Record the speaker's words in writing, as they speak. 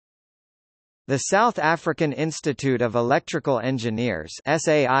The South African Institute of Electrical Engineers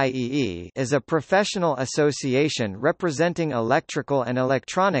 (SAIEE) is a professional association representing electrical and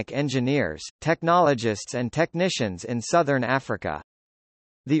electronic engineers, technologists and technicians in southern Africa.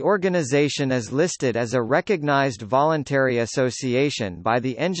 The organization is listed as a recognized voluntary association by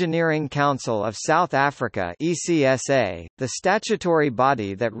the Engineering Council of South Africa (ECSA), the statutory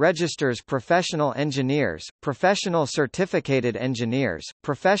body that registers professional engineers, professional certificated engineers,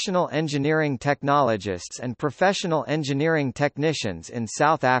 professional engineering technologists and professional engineering technicians in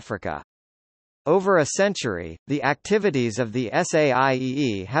South Africa. Over a century, the activities of the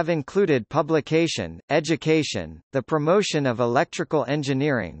SAIEE have included publication, education, the promotion of electrical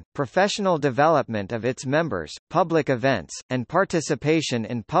engineering, professional development of its members, public events, and participation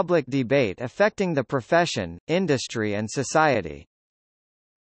in public debate affecting the profession, industry and society.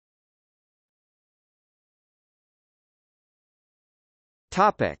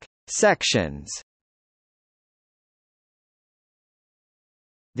 Topic: Sections.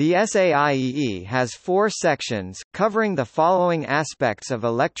 The SAIEE has 4 sections, covering the following aspects of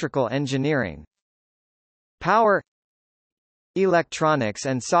electrical engineering: power, electronics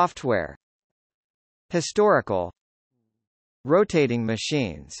and software, historical, rotating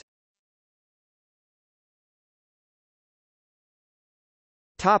machines.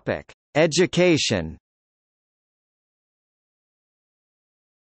 Topic: Education.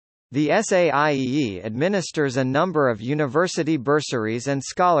 The SAIEE administers a number of university bursaries and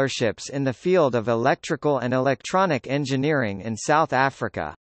scholarships in the field of electrical and electronic engineering in South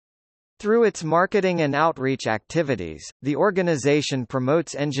Africa. Through its marketing and outreach activities, the organization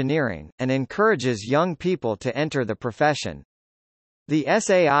promotes engineering, and encourages young people to enter the profession. The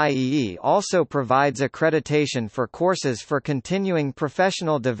SAIEE also provides accreditation for courses for continuing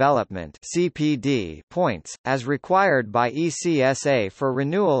professional development (CPD) points, as required by ECSA for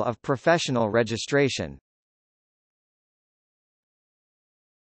renewal of professional registration.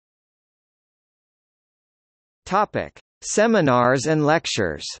 Topic: Seminars and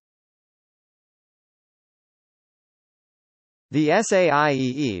lectures. The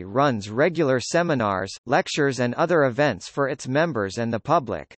SAIEE runs regular seminars, lectures and other events for its members and the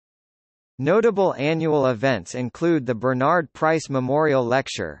public. Notable annual events include the Bernard Price Memorial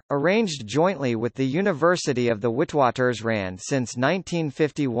Lecture, arranged jointly with the University of the Witwatersrand since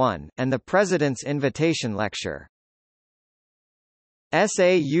 1951, and the President's Invitation Lecture.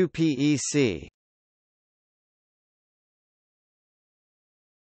 SAUPEC.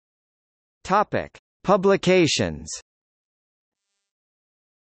 Topic: Publications.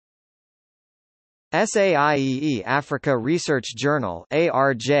 SAIEE Africa Research Journal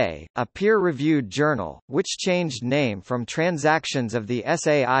 (ARJ), a peer-reviewed journal, which changed name from Transactions of the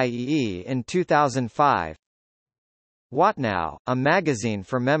SAIEE in 2005. What Now?, a magazine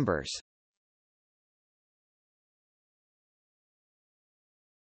for members.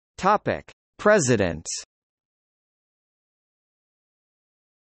 Topic: Presidents.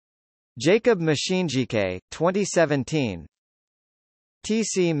 Jacob Mashinjike, 2017.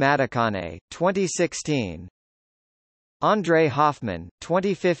 T.C. Madikane, 2016. Andre Hoffman,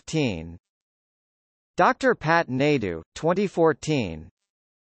 2015. Dr. Pat Naidoo, 2014.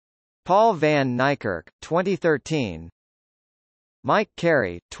 Paul van Niekerk, 2013. Mike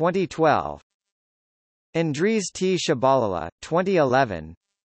Carey, 2012. Andries T. Shabalala, 2011.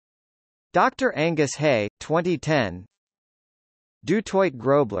 Dr. Angus Hay, 2010. Du Toit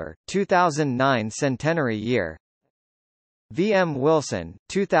Grobler, 2009 Centenary Year. V. M. Wilson,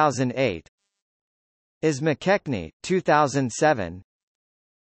 2008. Is McKechnie, 2007.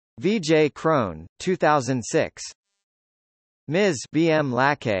 V. J. Crone, 2006. Ms. B. M.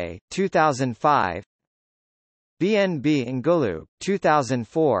 Lackey, 2005. B. N. B. Ngulu,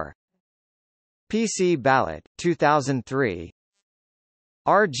 2004. P. C. Ballot, 2003.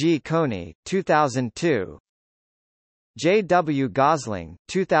 R. G. Coney, 2002. J. W. Gosling,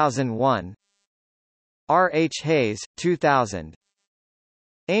 2001. R. H. Hayes, 2000.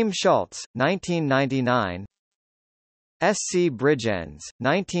 Aim Schultz, 1999. S. C. Bridgens,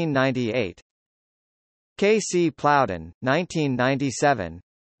 1998. K. C. Plowden, 1997.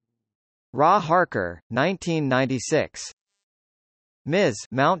 Ra Harker, 1996. Ms.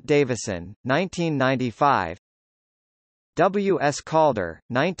 Mount Davison, 1995. W. S. Calder,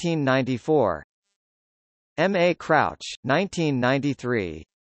 1994. M. A. Crouch, 1993.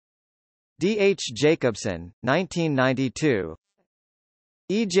 D. H. Jacobson, 1992.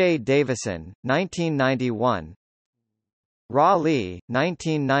 E. J. Davison, 1991. Ra Lee,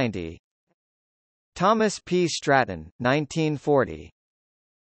 1990. Thomas P. Stratton, 1940.